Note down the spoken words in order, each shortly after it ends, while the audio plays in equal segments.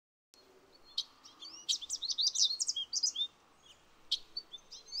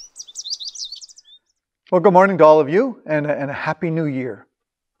Well, good morning to all of you, and a happy new year.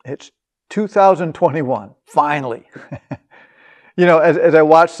 It's 2021, finally. As I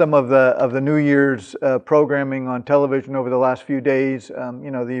watched some of the New Year's programming on television over the last few days,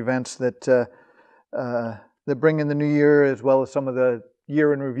 the events that bring in the new year, as well as some of the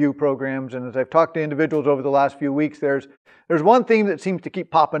year in review programs, and as I've talked to individuals over the last few weeks, there's one theme that seems to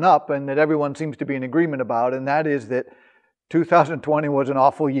keep popping up, and that everyone seems to be in agreement about, and that is that 2020 was an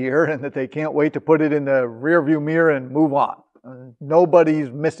awful year and that they can't wait to put it in the rearview mirror and move on. Nobody's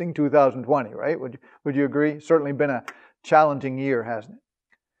missing 2020, right? Would you agree? It's certainly been a challenging year, hasn't it?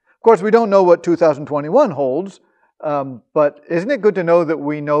 Of course, we don't know what 2021 holds, but isn't it good to know that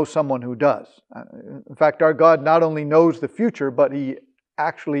we know someone who does? In fact, our God not only knows the future, but He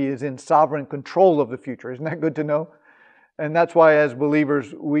actually is in sovereign control of the future. Isn't that good to know? And that's why as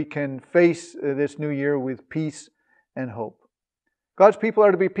believers, we can face this new year with peace and hope. God's people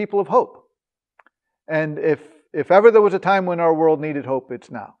are to be people of hope. And if ever there was a time when our world needed hope,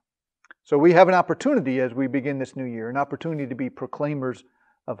 it's now. So we have an opportunity as we begin this new year, an opportunity to be proclaimers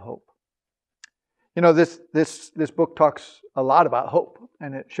of hope. You know, this book talks a lot about hope,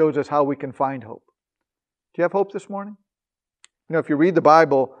 and it shows us how we can find hope. Do you have hope this morning? You know, if you read the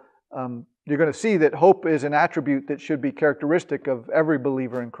Bible, you're going to see that hope is an attribute that should be characteristic of every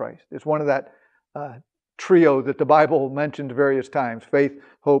believer in Christ. It's one of that trio that the Bible mentions various times: faith,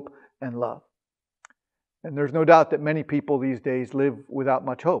 hope, and love. And there's no doubt that many people these days live without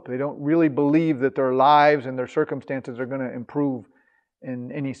much hope. They don't really believe that their lives and their circumstances are going to improve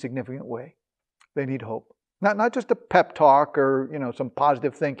in any significant way. They need hope. Not just a pep talk or, some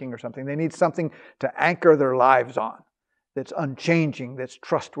positive thinking or something. They need something to anchor their lives on that's unchanging, that's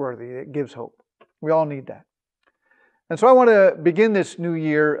trustworthy, that gives hope. We all need that. And so I want to begin this new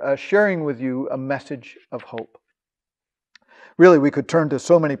year sharing with you a message of hope. Really, we could turn to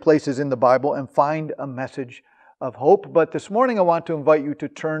so many places in the Bible and find a message of hope, but this morning I want to invite you to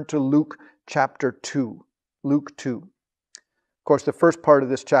turn to Luke chapter 2. Luke 2. Of course, the first part of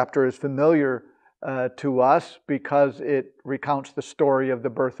this chapter is familiar to us because it recounts the story of the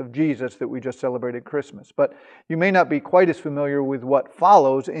birth of Jesus that we just celebrated Christmas. But you may not be quite as familiar with what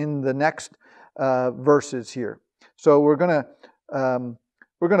follows in the next verses here. So we're going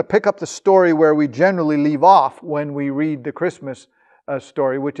to pick up the story where we generally leave off when we read the Christmas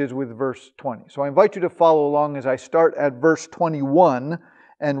story, which is with verse 20. So I invite you to follow along as I start at verse 21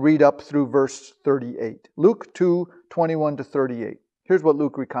 and read up through verse 38. Luke 2, 21 to 38. Here's what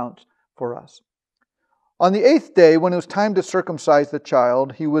Luke recounts for us. On the 8th day, when it was time to circumcise the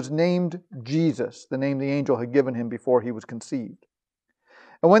child, he was named Jesus, the name the angel had given him before he was conceived.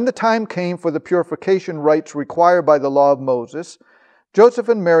 And when the time came for the purification rites required by the law of Moses, Joseph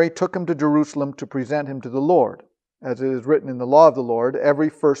and Mary took him to Jerusalem to present him to the Lord. As it is written in the law of the Lord,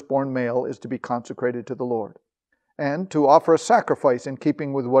 every firstborn male is to be consecrated to the Lord, and to offer a sacrifice in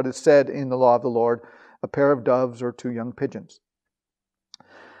keeping with what is said in the law of the Lord, a pair of doves or 2 young pigeons.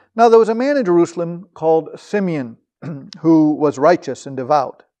 Now there was a man in Jerusalem called Simeon, who was righteous and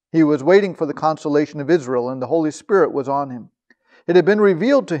devout. He was waiting for the consolation of Israel, and the Holy Spirit was on him. It had been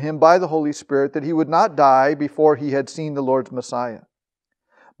revealed to him by the Holy Spirit that he would not die before he had seen the Lord's Messiah.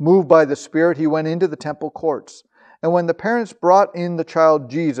 Moved by the Spirit, he went into the temple courts. And when the parents brought in the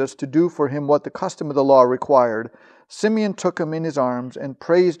child Jesus to do for him what the custom of the law required, Simeon took him in his arms and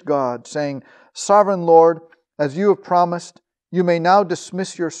praised God, saying, "Sovereign Lord, as you have promised, you may now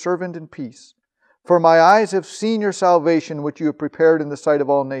dismiss your servant in peace. For my eyes have seen your salvation, which you have prepared in the sight of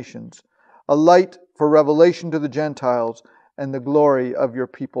all nations, a light for revelation to the Gentiles, and the glory of your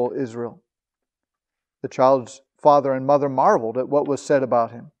people Israel." The child's father and mother marveled at what was said about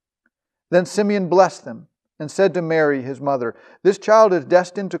him. Then Simeon blessed them and said to Mary, his mother, "This child is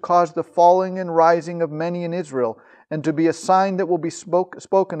destined to cause the falling and rising of many in Israel, and to be a sign that will be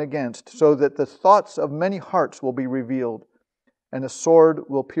spoken against, so that the thoughts of many hearts will be revealed, and a sword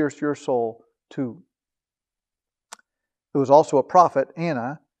will pierce your soul too." There was also a prophet,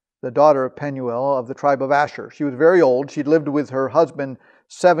 Anna, the daughter of Penuel of the tribe of Asher. She was very old. She'd lived with her husband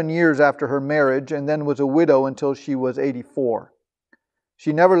 7 years after her marriage, and then was a widow until she was 84.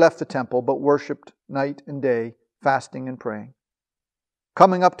 She never left the temple, but worshipped night and day, fasting and praying.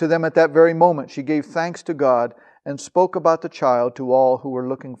 Coming up to them at that very moment, she gave thanks to God and spoke about the child to all who were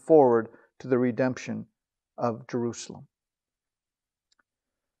looking forward to the redemption of Jerusalem.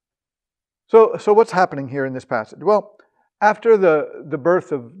 So what's happening here in this passage? Well, after the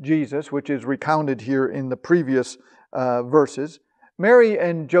birth of Jesus, which is recounted here in the previous verses, Mary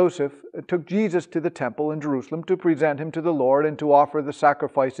and Joseph took Jesus to the temple in Jerusalem to present him to the Lord and to offer the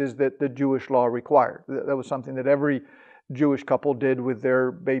sacrifices that the Jewish law required. That was something that every Jewish couple did with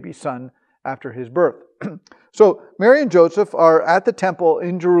their baby son after his birth. So Mary and Joseph are at the temple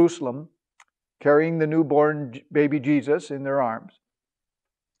in Jerusalem, carrying the newborn baby Jesus in their arms.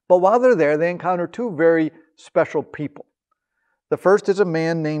 But while they're there, they encounter two very special people. The first is a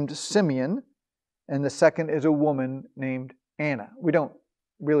man named Simeon, and the second is a woman named Anna. We don't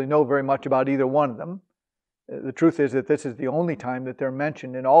really know very much about either one of them. The truth is that this is the only time that they're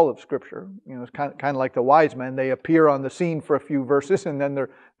mentioned in all of Scripture. It's kind of like the wise men. They appear on the scene for a few verses and then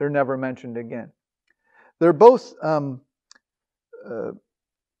they're never mentioned again. They're both,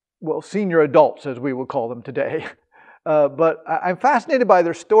 senior adults, as we would call them today. But I'm fascinated by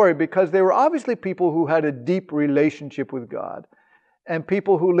their story because they were obviously people who had a deep relationship with God and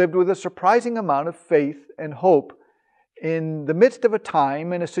people who lived with a surprising amount of faith and hope in the midst of a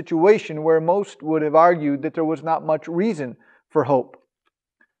time and a situation where most would have argued that there was not much reason for hope.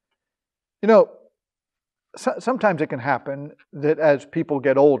 Sometimes it can happen that as people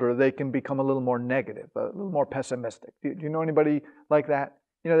get older, they can become a little more negative, a little more pessimistic. Do you know anybody like that?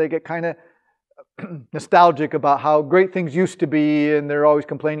 They get kind of nostalgic about how great things used to be, and they're always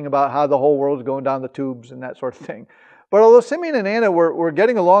complaining about how the whole world's going down the tubes and that sort of thing. But although Simeon and Anna were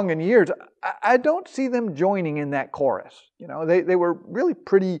getting along in years, I don't see them joining in that chorus. They were really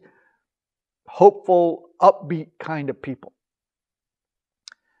pretty hopeful, upbeat kind of people.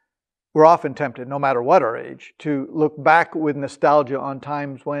 We're often tempted, no matter what our age, to look back with nostalgia on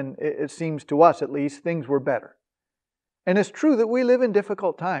times when it seems to us, at least, things were better. And it's true that we live in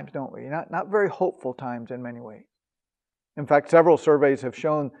difficult times, don't we? Not very hopeful times in many ways. In fact, several surveys have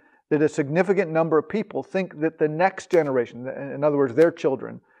shown that a significant number of people think that the next generation, in other words, their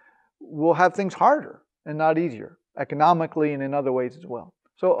children, will have things harder and not easier, economically and in other ways as well.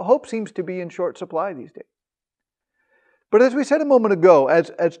 So hope seems to be in short supply these days. But as we said a moment ago,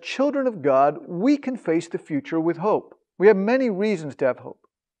 as children of God, we can face the future with hope. We have many reasons to have hope.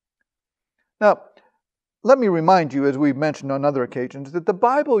 Now, let me remind you, as we've mentioned on other occasions, that the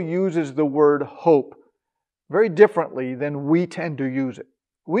Bible uses the word hope very differently than we tend to use it.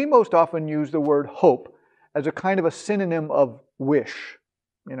 We most often use the word hope as a kind of a synonym of wish.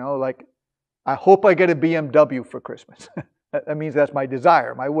 Like, I hope I get a BMW for Christmas. That means that's my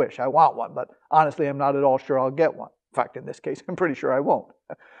desire, my wish. I want one, but honestly, I'm not at all sure I'll get one. In fact, in this case, I'm pretty sure I won't.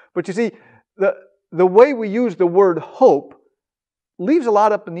 But you see, the way we use the word hope leaves a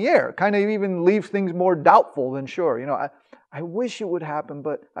lot up in the air, kind of even leaves things more doubtful than sure. I wish it would happen,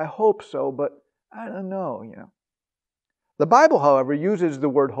 but I hope so, but I don't know, The Bible, however, uses the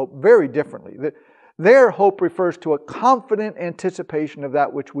word hope very differently. Their hope refers to a confident anticipation of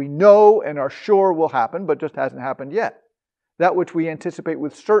that which we know and are sure will happen, but just hasn't happened yet. That which we anticipate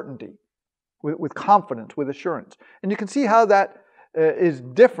with certainty, with confidence, with assurance. And you can see how that is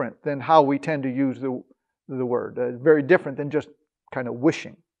different than how we tend to use the word. Very different than just kind of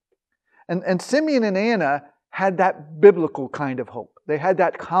wishing. And Simeon and Anna had that biblical kind of hope. They had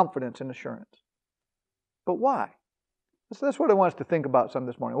that confidence and assurance. But why? So that's what I want us to think about some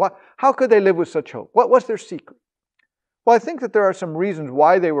this morning. How could they live with such hope? What's their secret? Well, I think that there are some reasons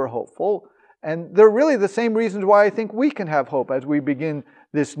why they were hopeful, and they're really the same reasons why I think we can have hope as we begin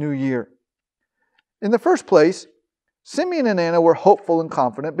this new year. In the first place, Simeon and Anna were hopeful and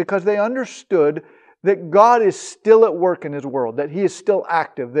confident because they understood that God is still at work in His world, that He is still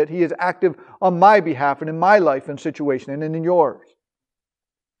active, that He is active on my behalf and in my life and situation and in yours.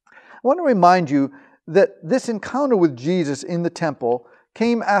 I want to remind you that this encounter with Jesus in the temple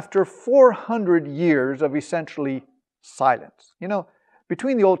came after 400 years of essentially silence.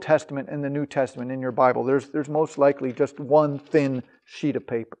 Between the Old Testament and the New Testament in your Bible, there's most likely just one thin sheet of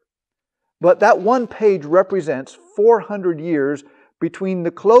paper. But that one page represents 400 years between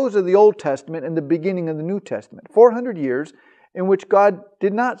the close of the Old Testament and the beginning of the New Testament. 400 years in which God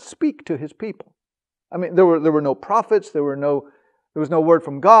did not speak to His people. I mean, there were no prophets, there was no word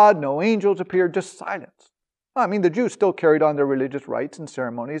from God, no angels appeared, just silence. I mean, the Jews still carried on their religious rites and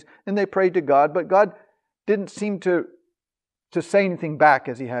ceremonies, and they prayed to God, but God didn't seem to say anything back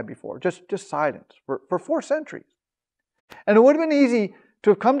as He had before. Just silence for 4 centuries. And it would have been easy to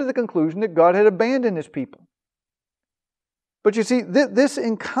have come to the conclusion that God had abandoned His people. But you see, this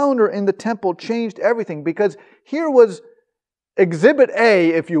encounter in the temple changed everything, because here was exhibit A,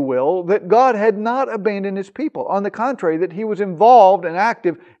 if you will, that God had not abandoned His people. On the contrary, that He was involved and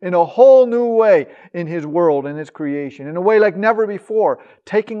active in a whole new way in His world and His creation, in a way like never before,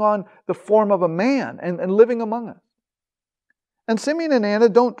 taking on the form of a man and living among us. And Simeon and Anna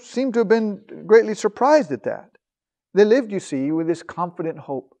don't seem to have been greatly surprised at that. They lived, you see, with this confident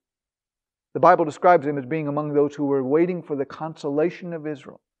hope. The Bible describes them as being among those who were waiting for the consolation of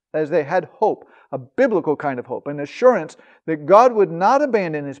Israel. as they had hope, a biblical kind of hope, an assurance that God would not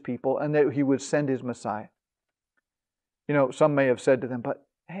abandon His people and that He would send His Messiah. You know, some may have said to them, but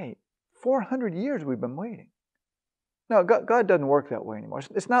hey, 400 years we've been waiting. No, God doesn't work that way anymore.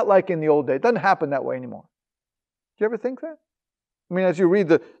 It's not like in the old days. It doesn't happen that way anymore. Do you ever think that? I mean, as you read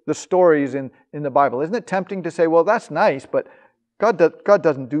the stories in the Bible, isn't it tempting to say, well, that's nice, but God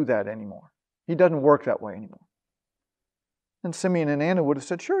doesn't do that anymore. He doesn't work that way anymore. And Simeon and Anna would have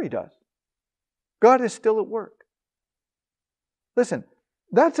said, sure He does. God is still at work. Listen,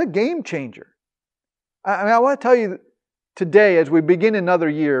 that's a game changer. I want to tell you today, as we begin another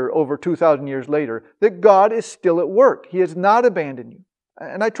year over 2,000 years later, that God is still at work. He has not abandoned you.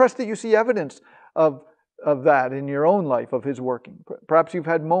 And I trust that you see evidence of that in your own life, of His working. Perhaps you've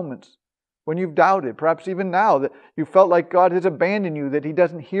had moments when you've doubted, perhaps even now, that you felt like God has abandoned you, that He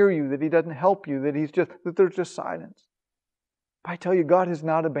doesn't hear you, that He doesn't help you, that there's just silence. But I tell you, God has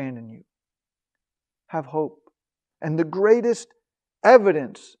not abandoned you. Have hope. And the greatest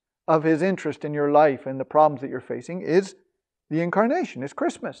evidence of His interest in your life and the problems that you're facing is the incarnation, is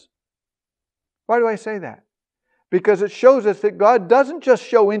Christmas. Why do I say that? Because it shows us that God doesn't just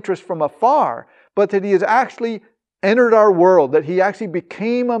show interest from afar, but that He has actually entered our world, that He actually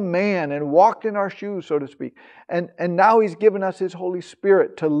became a man and walked in our shoes, so to speak. And now He's given us His Holy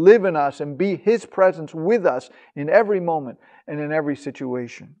Spirit to live in us and be His presence with us in every moment and in every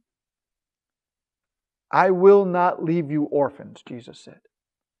situation. I will not leave you orphans, Jesus said,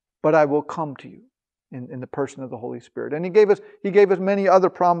 but I will come to you in the person of the Holy Spirit. And He gave us many other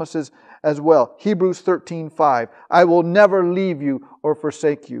promises as well. Hebrews 13:5, I will never leave you or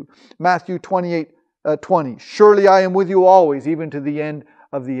forsake you. Matthew 28:20, surely I am with you always, even to the end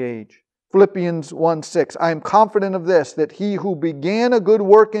of the age. Philippians 1:6, I am confident of this, that He who began a good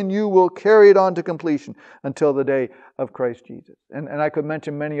work in you will carry it on to completion until the day of Christ Jesus. And I could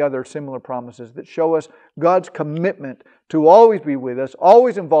mention many other similar promises that show us God's commitment to always be with us,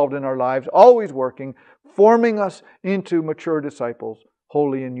 always involved in our lives, always working, forming us into mature disciples,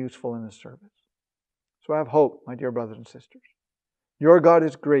 holy and useful in His service. So I have hope, my dear brothers and sisters. Your God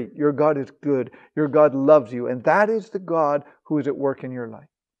is great. Your God is good. Your God loves you. And that is the God who is at work in your life.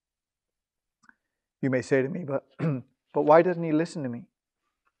 You may say to me, but why doesn't He listen to me?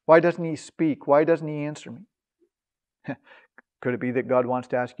 Why doesn't He speak? Why doesn't He answer me? Could it be that God wants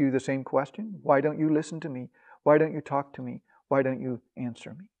to ask you the same question? Why don't you listen to me? Why don't you talk to me? Why don't you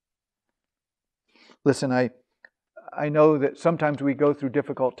answer me? Listen, I know that sometimes we go through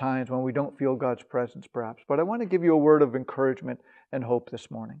difficult times when we don't feel God's presence, perhaps. But I want to give you a word of encouragement and hope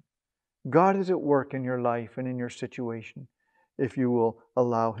this morning. God is at work in your life and in your situation if you will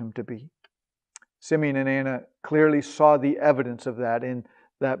allow Him to be. Simeon and Anna clearly saw the evidence of that in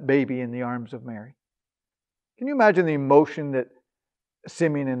that baby in the arms of Mary. Can you imagine the emotion that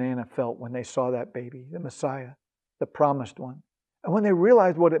Simeon and Anna felt when they saw that baby, the Messiah, the promised one? And when they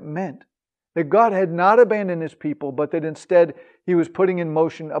realized what it meant, that God had not abandoned His people, but that instead He was putting in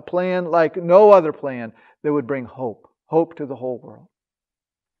motion a plan like no other plan that would bring hope to the whole world.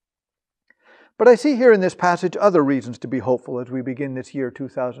 But I see here in this passage other reasons to be hopeful as we begin this year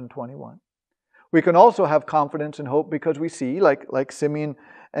 2021. We can also have confidence and hope because we see, like Simeon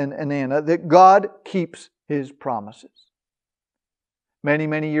and Anna, that God keeps His promises. Many,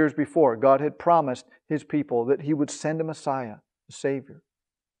 many years before, God had promised His people that He would send a Messiah, a Savior.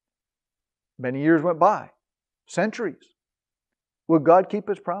 Many years went by, centuries. Would God keep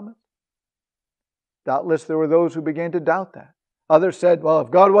His promise? Doubtless there were those who began to doubt that. Others said, well, if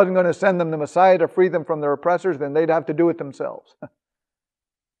God wasn't going to send them the Messiah to free them from their oppressors, then they'd have to do it themselves.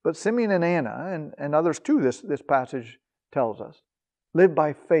 But Simeon and Anna, and others too, this passage tells us, lived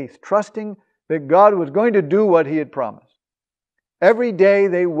by faith, trusting that God was going to do what He had promised. Every day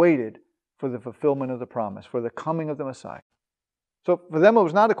they waited for the fulfillment of the promise, for the coming of the Messiah. So for them it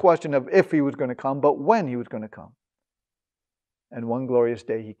was not a question of if He was going to come, but when He was going to come. And one glorious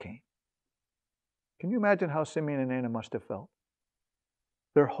day He came. Can you imagine how Simeon and Anna must have felt?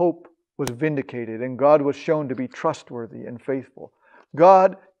 Their hope was vindicated, and God was shown to be trustworthy and faithful.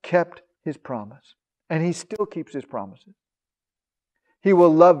 God kept His promise, and He still keeps His promises. He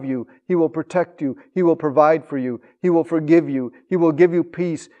will love you. He will protect you. He will provide for you. He will forgive you. He will give you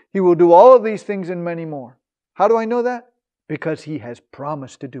peace. He will do all of these things and many more. How do I know that? Because He has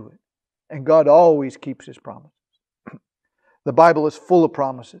promised to do it. And God always keeps His promises. The Bible is full of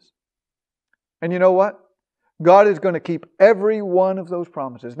promises. And you know what? God is going to keep every one of those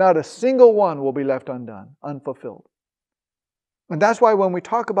promises. Not a single one will be left undone, unfulfilled. And that's why when we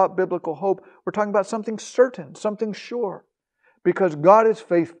talk about biblical hope, we're talking about something certain, something sure. Because God is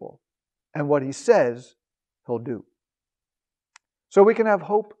faithful, and what He says, He'll do. So we can have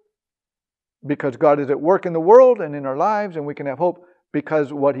hope because God is at work in the world and in our lives, and we can have hope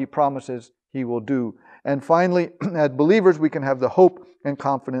because what He promises He will do. And finally, as believers, we can have the hope and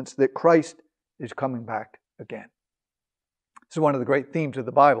confidence that Christ is coming back again. This is one of the great themes of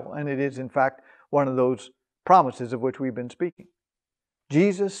the Bible, and it is, in fact, one of those promises of which we've been speaking.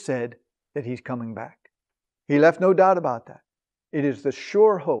 Jesus said that He's coming back. He left no doubt about that. It is the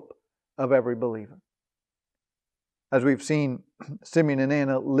sure hope of every believer. As we've seen, Simeon and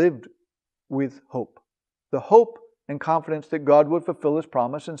Anna lived with hope. The hope and confidence that God would fulfill His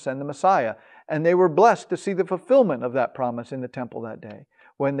promise and send the Messiah. And they were blessed to see the fulfillment of that promise in the temple that day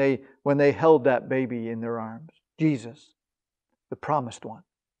when they held that baby in their arms. Jesus, the promised one.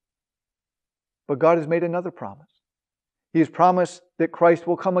 But God has made another promise. He has promised that Christ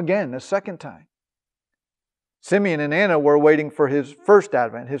will come again a second time. Simeon and Anna were waiting for His first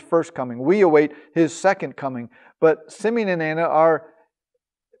advent, His first coming. We await His second coming. But Simeon and Anna are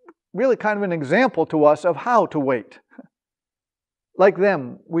really kind of an example to us of how to wait. Like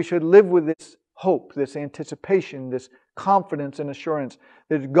them, we should live with this hope, this anticipation, this confidence and assurance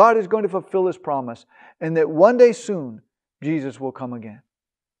that God is going to fulfill His promise and that one day soon Jesus will come again.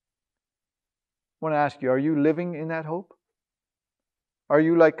 I want to ask you, are you living in that hope? Are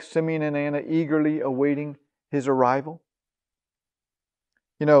you like Simeon and Anna, eagerly awaiting His arrival?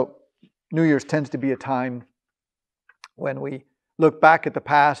 You know, New Year's tends to be a time when we look back at the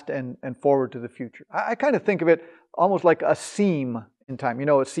past and forward to the future. I kind of think of it almost like a seam in time. You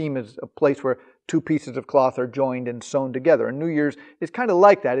know, a seam is a place where two pieces of cloth are joined and sewn together. And New Year's is kind of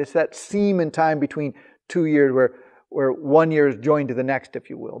like that. It's that seam in time between 2 years where 1 year is joined to the next, if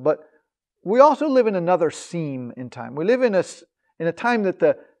you will. But we also live in another seam in time. We live in a time that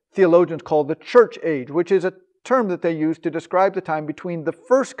the theologians call the church age, which is a term that they use to describe the time between the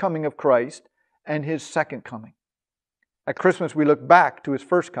first coming of Christ and His second coming. At Christmas, we look back to His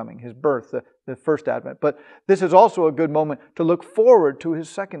first coming, His birth, the first advent. But this is also a good moment to look forward to His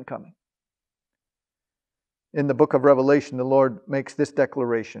second coming. In the book of Revelation, the Lord makes this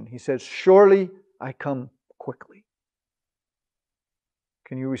declaration. He says, "Surely I come quickly."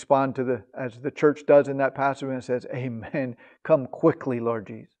 Can you respond to as the church does in that passage when it says, "Amen, come quickly, Lord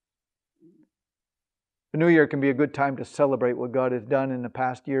Jesus"? The new year can be a good time to celebrate what God has done in the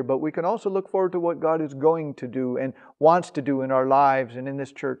past year, but we can also look forward to what God is going to do and wants to do in our lives and in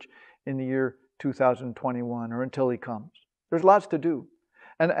this church in the year 2021 or until He comes. There's lots to do.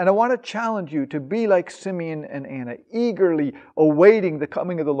 And I want to challenge you to be like Simeon and Anna, eagerly awaiting the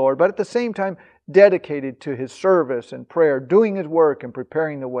coming of the Lord, but at the same time dedicated to His service and prayer, doing His work and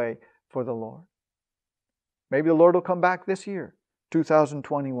preparing the way for the Lord. Maybe the Lord will come back this year,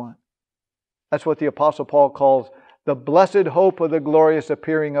 2021. That's what the Apostle Paul calls the blessed hope of the glorious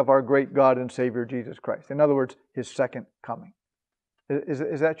appearing of our great God and Savior Jesus Christ. In other words, His second coming.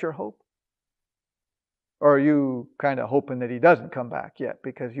 Is that your hope? Or are you kind of hoping that He doesn't come back yet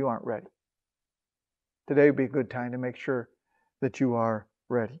because you aren't ready? Today would be a good time to make sure that you are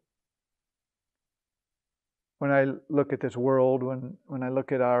ready. When I look at this world, when I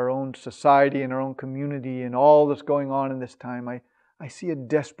look at our own society and our own community and all that's going on in this time, I see a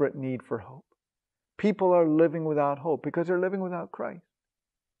desperate need for hope. People are living without hope because they're living without Christ.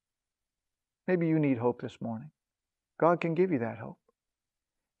 Maybe you need hope this morning. God can give you that hope.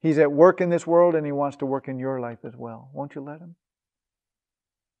 He's at work in this world and He wants to work in your life as well. Won't you let Him?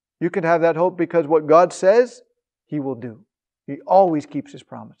 You can have that hope because what God says, He will do. He always keeps His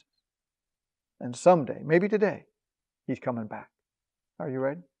promises. And someday, maybe today, He's coming back. Are you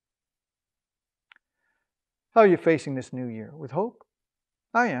ready? How are you facing this new year? With hope?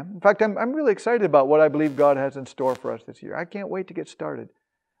 I am. In fact, I'm really excited about what I believe God has in store for us this year. I can't wait to get started.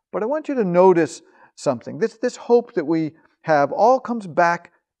 But I want you to notice something. This hope that we have all comes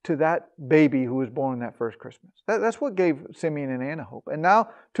back to that baby who was born that first Christmas. That's what gave Simeon and Anna hope. And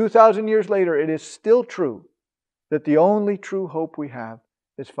now, 2,000 years later, it is still true that the only true hope we have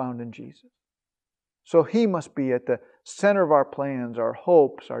is found in Jesus. So He must be at the center of our plans, our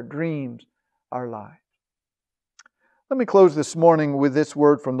hopes, our dreams, our lives. Let me close this morning with this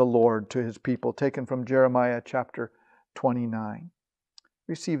word from the Lord to His people, taken from Jeremiah chapter 29.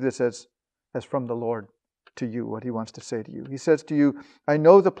 Receive this as from the Lord to you, what He wants to say to you. He says to you, "I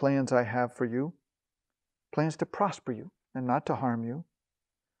know the plans I have for you, plans to prosper you and not to harm you,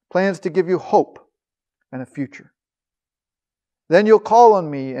 plans to give you hope and a future. Then you'll call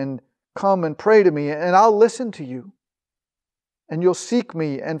on me and come and pray to me, and I'll listen to you. And you'll seek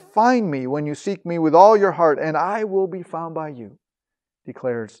me and find me when you seek me with all your heart, and I will be found by you,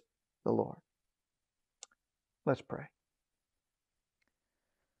 declares the Lord." Let's pray.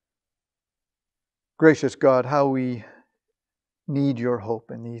 Gracious God, how we need your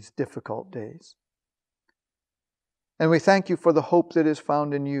hope in these difficult days. And we thank you for the hope that is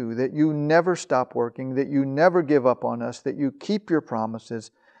found in you, that you never stop working, that you never give up on us, that you keep your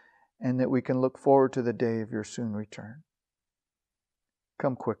promises, and that we can look forward to the day of your soon return.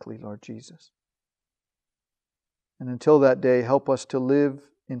 Come quickly, Lord Jesus. And until that day, help us to live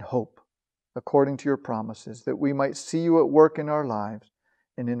in hope, according to your promises, that we might see you at work in our lives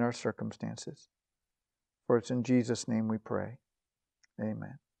and in our circumstances. For it's in Jesus' name we pray.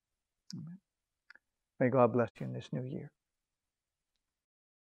 Amen. Amen. May God bless you in this new year.